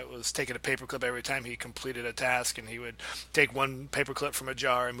guy that was taking a paperclip every time he completed a task, and he would take one paperclip from a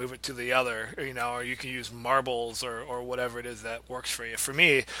jar and move it to the other, or you can use marbles or whatever it is that works for you. For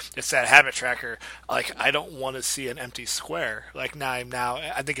me, it's that habit tracker. Like, I don't want to see an empty square. Like now,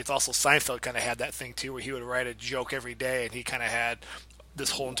 I think it's also Seinfeld kind of had that thing too, where he would write a joke every day, and he kind of had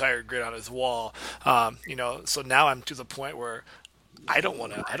this whole entire grid on his wall. So now I'm to the point where I don't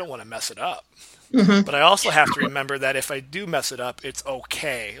want to mess it up. Mm-hmm. But I also have to remember that if I do mess it up, it's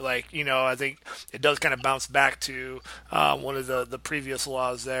okay. Like, I think it does kind of bounce back to one of the previous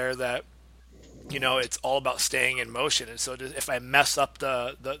laws there that, it's all about staying in motion. And so if I mess up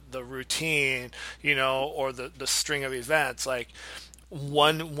the routine, or the string of events, like,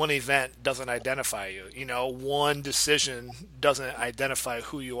 one event doesn't identify you. One decision doesn't identify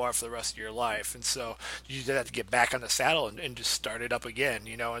who you are for the rest of your life. And so you just have to get back on the saddle and just start it up again.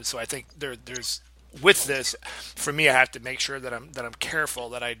 And so I think there's with this, for me, I have to make sure that I'm careful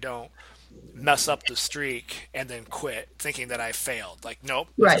that I don't mess up the streak and then quit thinking that I failed. Like, nope,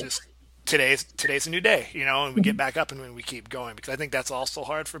 Right. it's just today's a new day, and we get back up and when we keep going, because I think that's also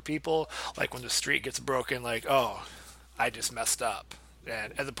hard for people. Like when the streak gets broken, like, oh, I just messed up.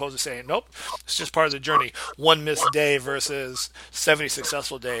 And as opposed to saying, nope, it's just part of the journey. One missed day versus 70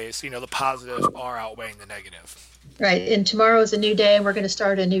 successful days, the positive are outweighing the negative. Right. And tomorrow is a new day, and we're going to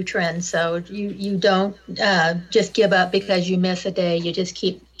start a new trend. So you don't just give up because you miss a day. You just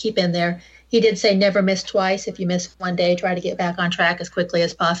keep in there. He did say never miss twice. If you miss one day, try to get back on track as quickly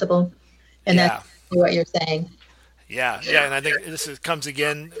as possible. And that's what you're saying. Yeah, and I think this comes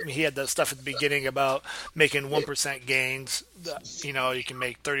again. He had the stuff at the beginning about making 1% gains. You can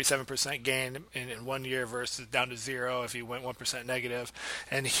make 37% gain in 1 year versus down to zero if you went 1% negative.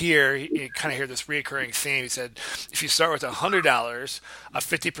 And here, you kind of hear this recurring theme. He said, if you start with $100, a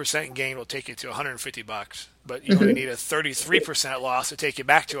 50% gain will take you to $150. But you only need a 33% loss to take you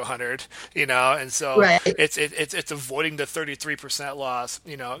back to 100, and so Right. it's avoiding the 33% loss,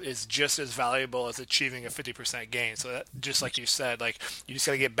 is just as valuable as achieving a 50% gain. So that, just like you said, like, you just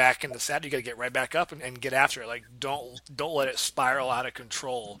got to get back in the saddle. You got to get right back up and get after it. Like, don't let it spiral out of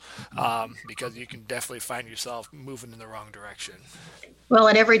control, because you can definitely find yourself moving in the wrong direction. Well,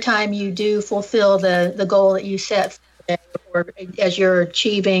 and every time you do fulfill the goal that you set, or as you're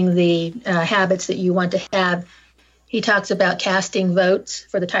achieving the habits that you want to have, he talks about casting votes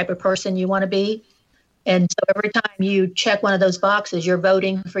for the type of person you want to be. And so every time you check one of those boxes, you're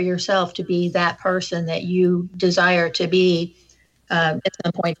voting for yourself to be that person that you desire to be at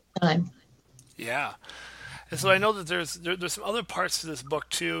some point in time. Yeah. And so I know that there's some other parts to this book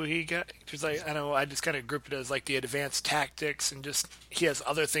too. There's like, I don't know, I just kind of grouped it as like the advanced tactics, and just he has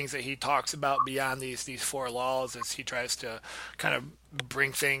other things that he talks about beyond these four laws as he tries to kind of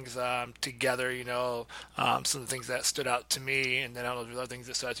bring things together. Some of the things that stood out to me, and then I don't know if there's other things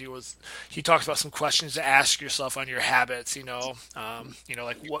that stood out to you, was he talks about some questions to ask yourself on your habits.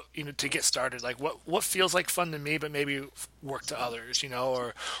 Like what, to get started, like what feels like fun to me, but maybe work to others,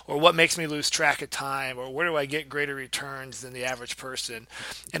 or what makes me lose track of time, or where do I get greater returns than the average person.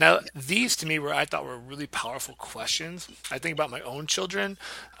 And these to me I thought were really powerful questions. I think about my own children,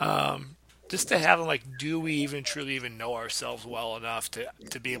 just to have them like, do we even truly even know ourselves well enough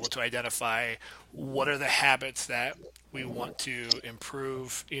to be able to identify what are the habits that we want to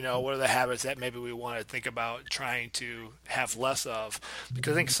improve, what are the habits that maybe we want to think about trying to have less of,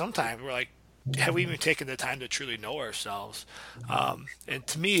 because I think sometimes we're like, have we even taken the time to truly know ourselves? And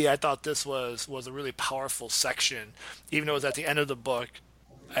to me, I thought this was a really powerful section. Even though it was at the end of the book,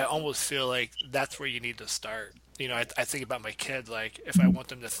 I almost feel like that's where you need to start. I think about my kids, like, if I want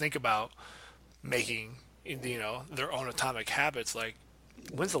them to think about making, their own atomic habits, like,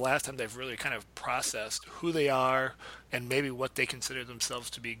 when's the last time they've really kind of processed who they are and maybe what they consider themselves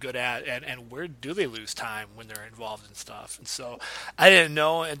to be good at, and where do they lose time when they're involved in stuff? And so I didn't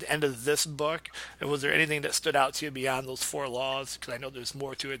know at the end of this book, was there anything that stood out to you beyond those four laws? Because I know there's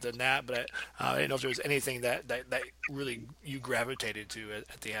more to it than that, but I didn't know if there was anything that really you gravitated to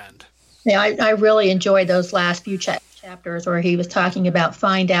at the end. Yeah, I really enjoyed those last few chapters where he was talking about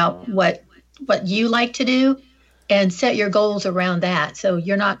find out what you like to do and set your goals around that. So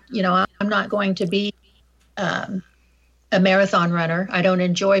you're not, I'm not going to be a marathon runner. I don't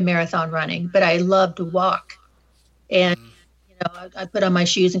enjoy marathon running, but I love to walk. And, I put on my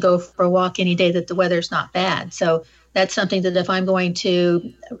shoes and go for a walk any day that the weather's not bad. So that's something that if I'm going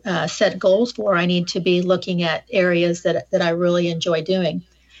to set goals for, I need to be looking at areas that I really enjoy doing.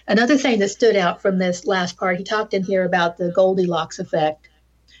 Another thing that stood out from this last part, he talked in here about the Goldilocks effect.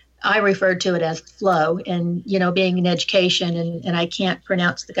 I referred to it as flow. And, being in education, and I can't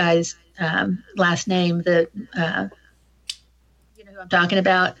pronounce the guy's last name, who I'm talking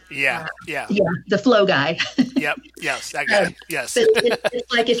about. Yeah, yeah, Yeah, the flow guy. yep, yes, that guy, yes. But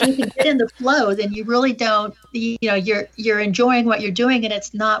it's like if you can get in the flow, then you really don't. You're enjoying what you're doing, and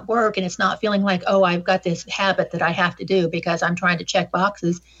it's not work, and it's not feeling like, oh, I've got this habit that I have to do because I'm trying to check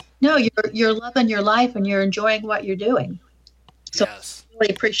boxes. No, you're loving your life and you're enjoying what you're doing. So Yes. I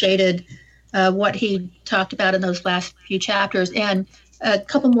really appreciated what he talked about in those last few chapters, and a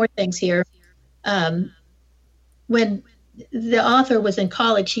couple more things here. When the author was in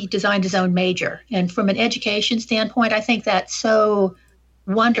college, he designed his own major. And from an education standpoint, I think that's so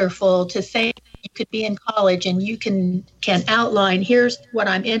wonderful to think you could be in college and you can outline, here's what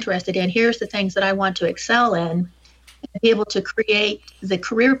I'm interested in, here's the things that I want to excel in, and be able to create the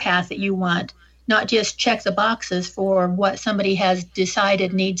career path that you want, not just check the boxes for what somebody has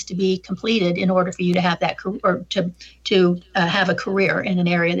decided needs to be completed in order for you to have that or to have a career in an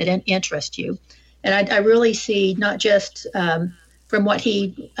area that interests you. And I really see not just from what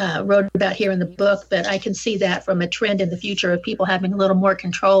he wrote about here in the book, but I can see that from a trend in the future of people having a little more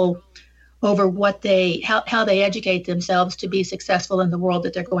control over how they educate themselves to be successful in the world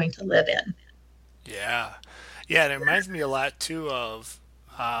that they're going to live in. Yeah, yeah, and it reminds me a lot too of.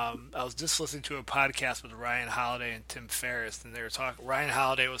 I was just listening to a podcast with Ryan Holiday and Tim Ferriss, and they were talking. Ryan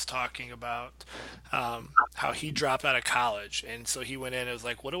Holiday was talking about how he dropped out of college, and so he went in and was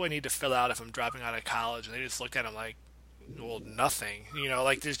like, "What do I need to fill out if I'm dropping out of college?" And they just looked at him like, "Well, nothing."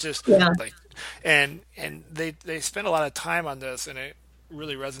 Like there's just like, and they spent a lot of time on this, and it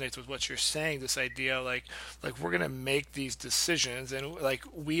really resonates with what you're saying. This idea, like we're gonna make these decisions, and like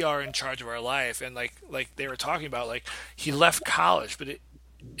we are in charge of our life, and like they were talking about, like he left college, but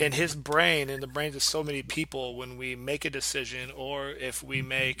in his brain, in the brains of so many people, when we make a decision or if we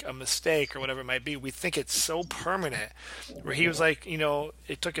make a mistake or whatever it might be, we think it's so permanent. Where he was like,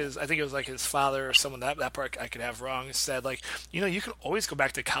 it took I think it was like his father or someone, that part I could have wrong, said like, you can always go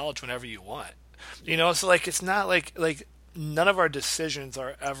back to college whenever you want. So like it's not like none of our decisions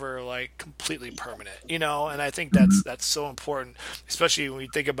are ever like completely permanent, and I think that's so important, especially when we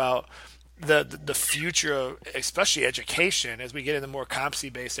think about the future of especially education, as we get into more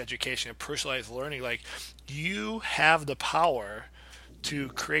competency-based education and personalized learning. Like you have the power to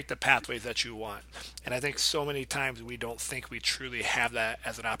create the pathways that you want, and I think so many times we don't think we truly have that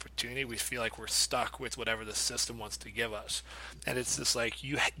as an opportunity. We feel like we're stuck with whatever the system wants to give us, and it's just like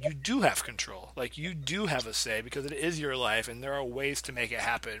you do have control, like you do have a say, because it is your life, and there are ways to make it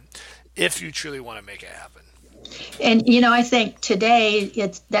happen if you truly want to make it happen. And, I think today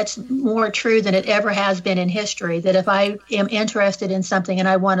that's more true than it ever has been in history, that if I am interested in something and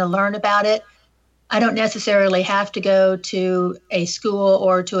I want to learn about it, I don't necessarily have to go to a school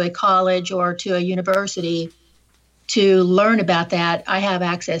or to a college or to a university to learn about that. I have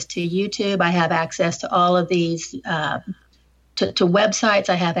access to YouTube. I have access to all of these, to websites.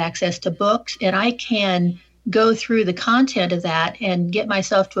 I have access to books, and I can go through the content of that and get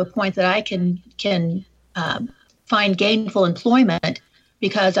myself to a point that I can find gainful employment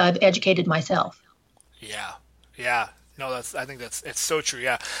because I've educated myself. Yeah. No, I think it's so true.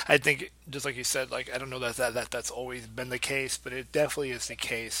 Yeah, I think just like you said, like I don't know that's always been the case, but it definitely is the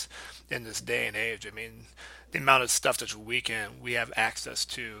case in this day and age. I mean, the amount of stuff that we have access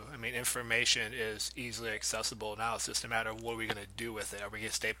to. I mean, information is easily accessible now. It's just a matter of what we're going to do with it. Are we going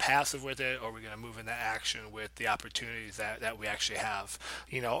to stay passive with it, or are we going to move into action with the opportunities that we actually have,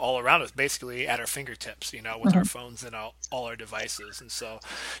 all around us, basically at our fingertips, with our phones and all our devices. And so,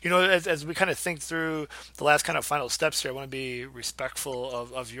 as we kind of think through the last kind of final steps here, I want to be respectful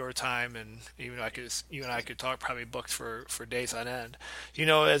of your time, and you and I could talk probably books for days on end.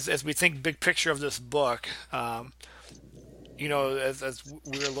 As we think big picture of this book. As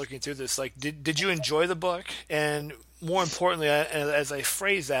we were looking through this, like, did you enjoy the book? And more importantly, as I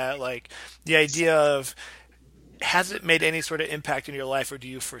phrase that, like the idea of, has it made any sort of impact in your life, or do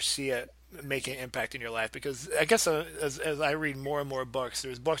you foresee it making an impact in your life? Because I guess as I read more and more books,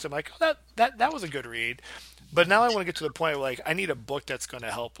 there's books I'm like, oh, that was a good read, but now I want to get to the point where like I need a book that's going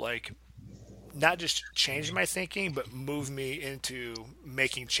to help, like, not just change my thinking, but move me into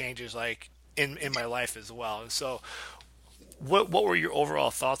making changes, like in my life as well. And so what were your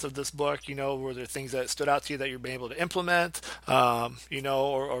overall thoughts of this book? Were there things that stood out to you that you've been able to implement, or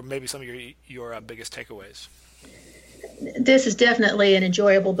maybe some of your biggest takeaways? This is definitely an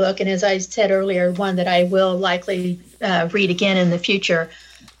enjoyable book, and as I said earlier, one that I will likely read again in the future.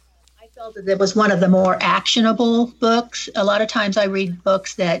 I felt that it was one of the more actionable books. A lot of times I read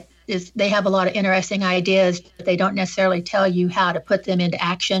books that they have a lot of interesting ideas, but they don't necessarily tell you how to put them into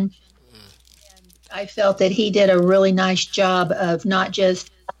action. I felt that he did a really nice job of not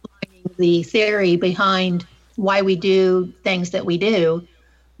just outlining the theory behind why we do things that we do,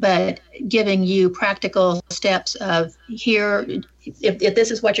 but giving you practical steps of here, if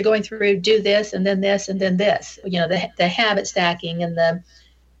this is what you're going through, do this, and then this, and then this. The habit stacking and the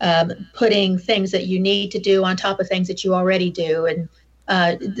putting things that you need to do on top of things that you already do. And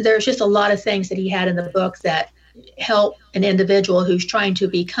there's just a lot of things that he had in the book that help an individual who's trying to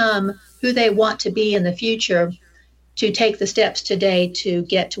become who they want to be in the future to take the steps today to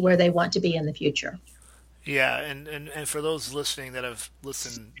get to where they want to be in the future. Yeah, and for those listening that have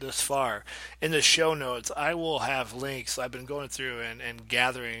listened this far, in the show notes, I will have links. I've been going through and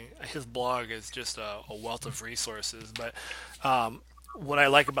gathering. His blog is just a wealth of resources. But what I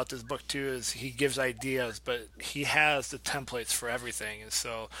like about this book, too, is he gives ideas, but he has the templates for everything. And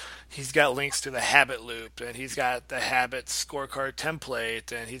so he's got links to the habit loop, and he's got the habit scorecard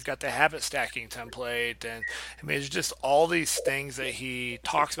template, and he's got the habit stacking template. And I mean, it's just all these things that he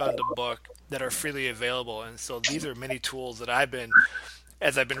talks about in the book that are freely available. And so these are many tools that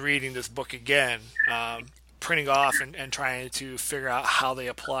as I've been reading this book again, printing off and trying to figure out how they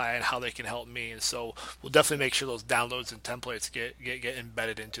apply and how they can help me. And so we'll definitely make sure those downloads and templates get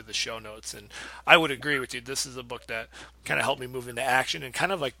embedded into the show notes. And I would agree with you. This is a book that kind of helped me move into action, and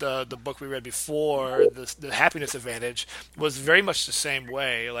kind of like the book we read before, the Happiness Advantage, was very much the same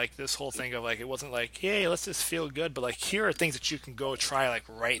way. Like this whole thing of like, it wasn't like, hey, let's just feel good, but like, here are things that you can go try like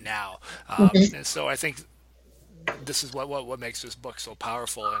right now. And so I think this is what makes this book so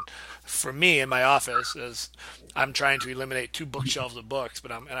powerful. And for me in my office, is I'm trying to eliminate 2 bookshelves of books,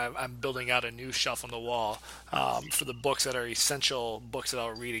 but I'm building out a new shelf on the wall for the books that are essential books that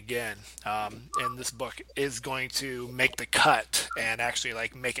I'll read again. And this book is going to make the cut and actually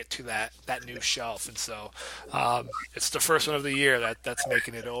like make it to that new shelf. And so it's the first one of the year that's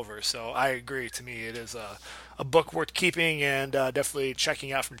making it over. So I agree. To me, it is a book worth keeping and definitely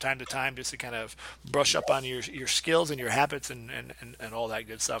checking out from time to time, just to kind of brush up on your skills and your habits and all that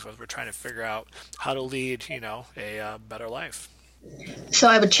good stuff as we're trying to figure out how to lead, a better life. So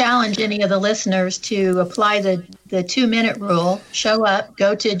I would challenge any of the listeners to apply the 2-minute rule. Show up,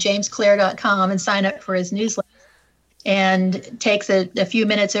 go to jamesclear.com and sign up for his newsletter. And takes a few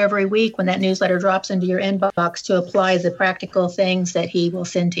minutes every week when that newsletter drops into your inbox to apply the practical things that he will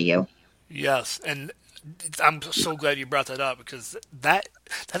send to you. Yes, and I'm so glad you brought that up, because that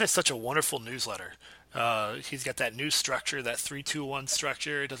is such a wonderful newsletter. He's got that new structure, that 3-2-1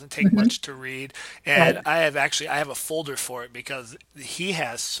 structure. It doesn't take much to read, and right. I have a folder for it because he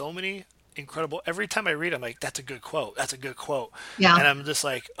has so many incredible. Every time I read, I'm like, that's a good quote. That's a good quote. Yeah. And I'm just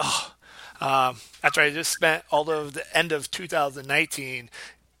like, oh. After I just spent all of the end of 2019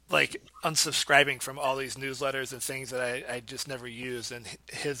 like unsubscribing from all these newsletters and things that I just never use, and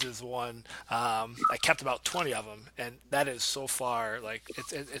his is one. I kept about 20 of them, and that is so far like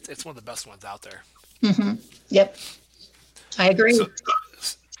it's one of the best ones out there. Mm-hmm. Yep, I agree.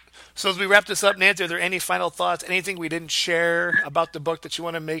 So as we wrap this up, Nancy, are there any final thoughts? Anything we didn't share about the book that you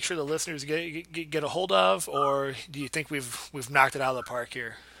want to make sure the listeners get a hold of, or do you think we've knocked it out of the park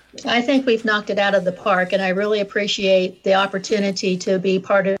here? I think we've knocked it out of the park, and I really appreciate the opportunity to be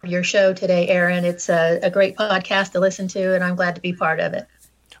part of your show today, Aaron. It's a great podcast to listen to, and I'm glad to be part of it.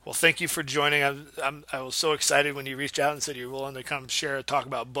 Well, thank you for joining. I was so excited when you reached out and said you're willing to come talk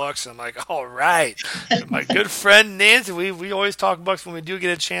about books. I'm like, all right. My good friend Nancy, we always talk books when we do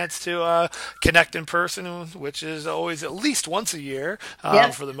get a chance to connect in person, which is always at least once a year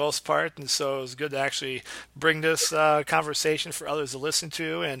for the most part. And so it was good to actually bring this conversation for others to listen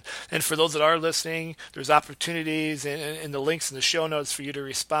to. And for those that are listening, there's opportunities in the links in the show notes for you to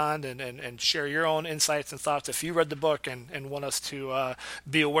respond and share your own insights and thoughts if you read the book and want us to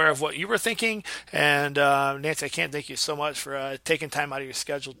be aware of what you were thinking. And Nancy, I can't thank you so much for taking time out of your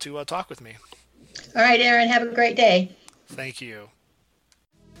schedule to talk with me. All right, Aaron, have a great day. Thank you.